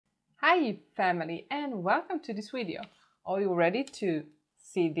Hi family, and welcome to this video. Are you ready to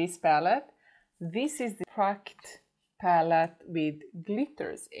see this palette? This is the prakt palette with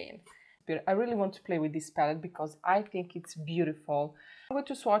glitters in. I really want to play with this palette because I think it's beautiful. I'm going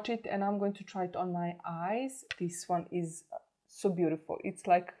to swatch it and I'm going to try it on my eyes. This one is so beautiful. It's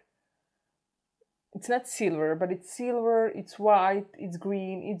like, it's not silver, but it's silver, it's white, it's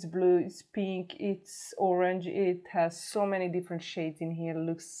green, it's blue, it's pink, it's orange. It has so many different shades in here. It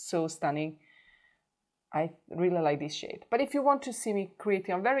looks so stunning. I really like this shade. But if you want to see me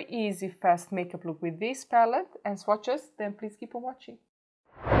creating a very easy, fast makeup look with this palette and swatches, then please keep on watching.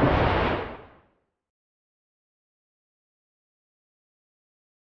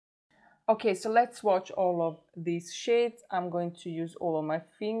 Okay, so let's swatch all of these shades. I'm going to use all of my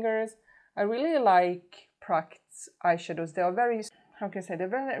fingers. I really like Prakt's eyeshadows. They are very, how can I say, they're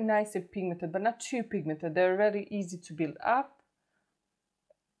very nice and pigmented, but not too pigmented. They're very easy to build up.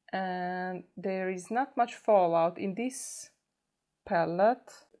 And there is not much fallout in this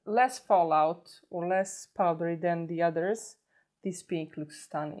palette. Less fallout or less powdery than the others. This pink looks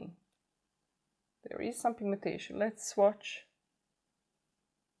stunning. There is some pigmentation. Let's swatch.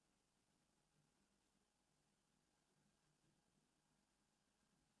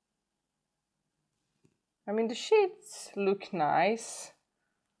 I mean, the shades look nice.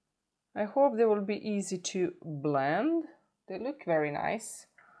 I hope they will be easy to blend. They look very nice.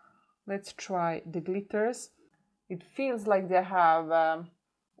 Let's try the glitters. It feels like they have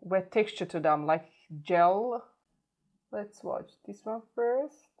wet texture to them, like gel. Let's watch this one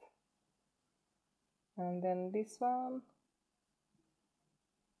first. And then this one.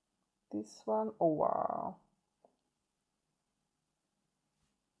 This one. Oh, wow.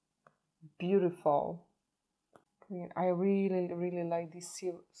 Beautiful. I really like this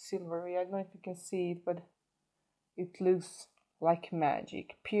silvery. I don't know if you can see it, but it looks like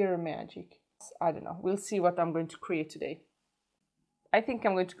magic, pure magic. I don't know. We'll see what I'm going to create today. I think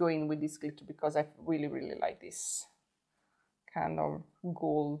I'm going to go in with this glitter because I really like this kind of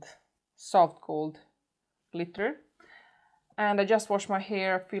gold, soft gold glitter. And I just washed my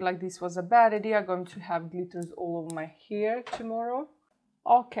hair. I feel like this was a bad idea. I'm going to have glitters all over my hair tomorrow.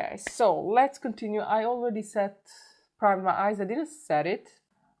 Okay, so let's continue. I already primed my eyes. I didn't set it.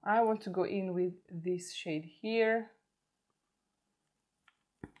 I want to go in with this shade here.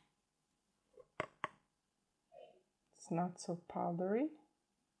 It's not so powdery,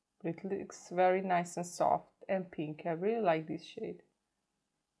 but it looks very nice and soft and pink. I really like this shade.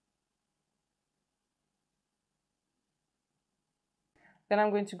 Then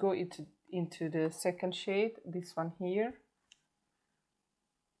I'm going to go into the second shade, this one here.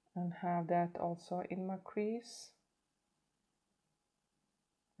 And have that also in my crease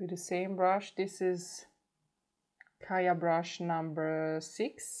with the same brush. This is Kaya brush number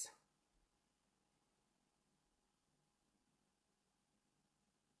 6.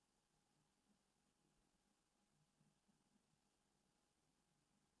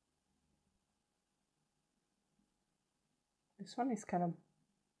 This one is kind of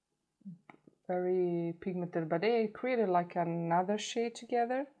very pigmented, but they created like another shade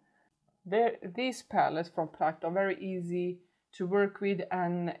together. These palettes from Prakt are very easy to work with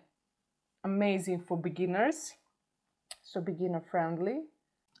and amazing for beginners, so beginner friendly.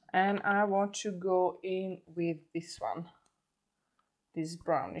 And I want to go in with this one, this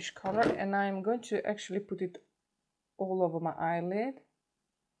brownish color, and I'm going to actually put it all over my eyelid.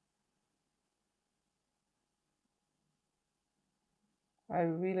 I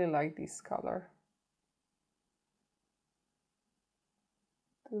really like this color.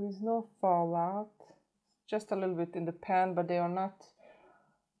 There is no fallout, just a little bit in the pan, but they are not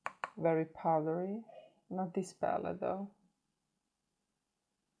very powdery. Not this palette though.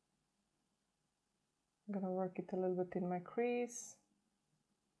 I'm gonna work it a little bit in my crease.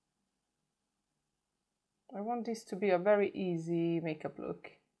 I want this to be a very easy makeup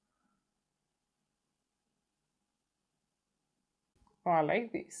look. Oh, I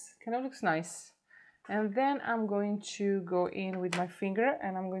like this. Kind of looks nice. And then I'm going to go in with my finger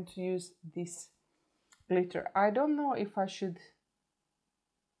and I'm going to use this glitter. I don't know if I should...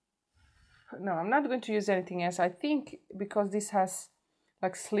 No, I'm not going to use anything else. I think because this has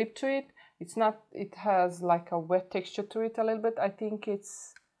like slip to it, it has like a wet texture to it a little bit. I think it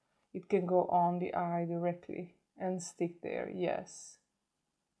can go on the eye directly and stick there, yes.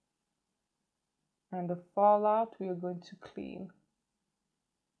 And the fallout we are going to clean.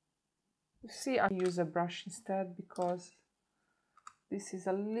 You see, I use a brush instead because this is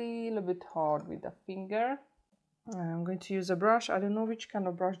a little bit hard with the finger. I'm going to use a brush. I don't know which kind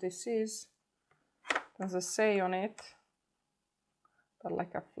of brush this is. Doesn't say on it. but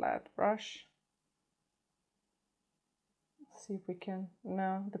like a flat brush. Let's see if we can.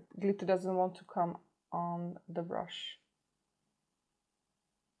 No, the glitter doesn't want to come on the brush.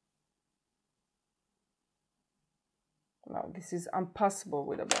 No, this is impossible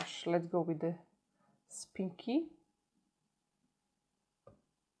with a brush. Let's go with the spinky.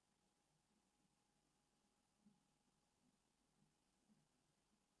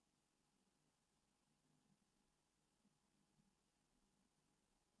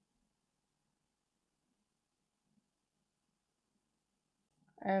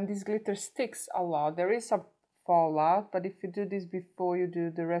 And this glitter sticks a lot. There is a fallout, but if you do this before you do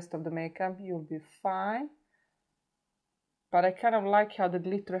the rest of the makeup, you'll be fine. But I kind of like how the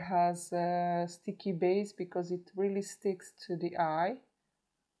glitter has a sticky base because it really sticks to the eye.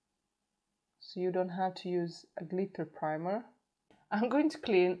 So you don't have to use a glitter primer. I'm going to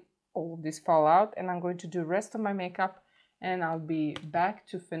clean all this fallout and I'm going to do the rest of my makeup and I'll be back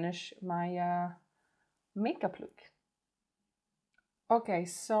to finish my makeup look. Okay,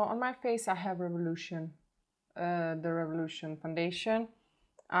 so on my face I have Revolution, the Revolution foundation.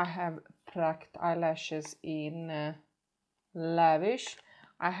 I have prakt eyelashes in Lavish.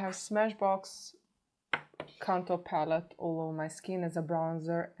 I have Smashbox contour palette all over my skin as a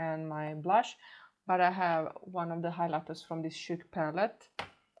bronzer and my blush, but I have one of the highlighters from this Chic palette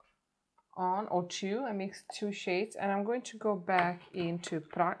on, or two. I mixed two shades and I'm going to go back into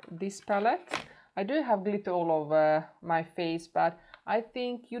this palette. I do have glitter all over my face, but I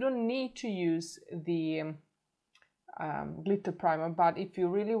think you don't need to use the glitter primer, but if you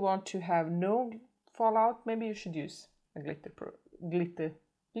really want to have no fallout, maybe you should use a glitter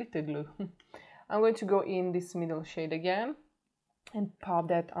glue. I'm going to go in this middle shade again and pop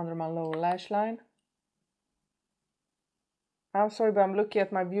that under my lower lash line. I'm sorry, but I'm looking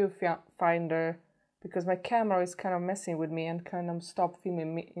at my viewfinder because my camera is kind of messing with me and kind of stopped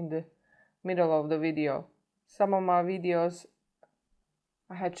filming me in the middle of the video. Some of my videos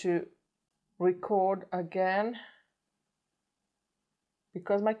I had to record again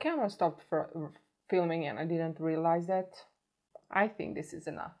because my camera stopped filming and I didn't realize that. I think this is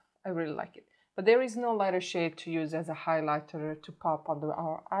enough. I really like it. But there is no lighter shade to use as a highlighter to pop under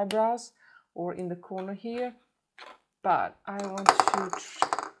our eyebrows or in the corner here. But I want to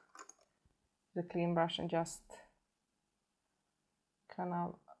the clean brush and just kind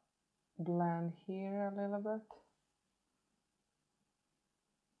of blend here a little bit.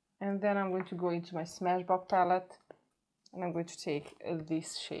 And then I'm going to go into my Smashbox palette and I'm going to take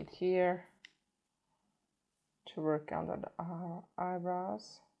this shade here to work under our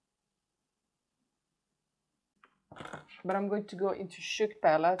eyebrows. But I'm going to go into Chic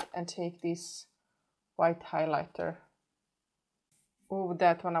palette and take this white highlighter. Over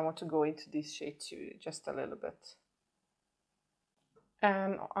that one I want to go into this shade too, just a little bit.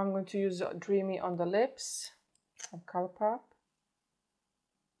 And I'm going to use Dreamy on the lips from Colourpop.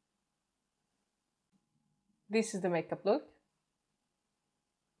 This is the makeup look.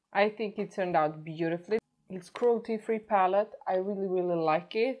 I think it turned out beautifully. It's cruelty-free palette. I really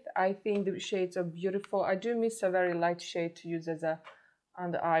like it. I think the shades are beautiful. I do miss a very light shade to use as a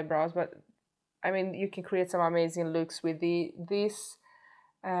on the eyebrows, but I mean you can create some amazing looks with this.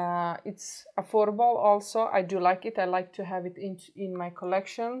 It's affordable also. I do like it. I like to have it in my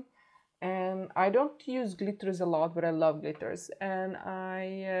collection, and I don't use glitters a lot, but I love glitters, and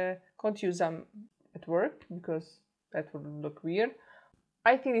I can't use them at work because that would look weird.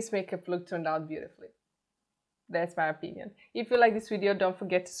 I think this makeup look turned out beautifully. That's my opinion. If you like this video, don't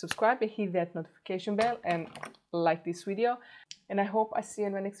forget to subscribe and hit that notification bell and like this video. And I hope I see you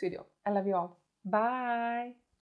in my next video. I love you all. Bye!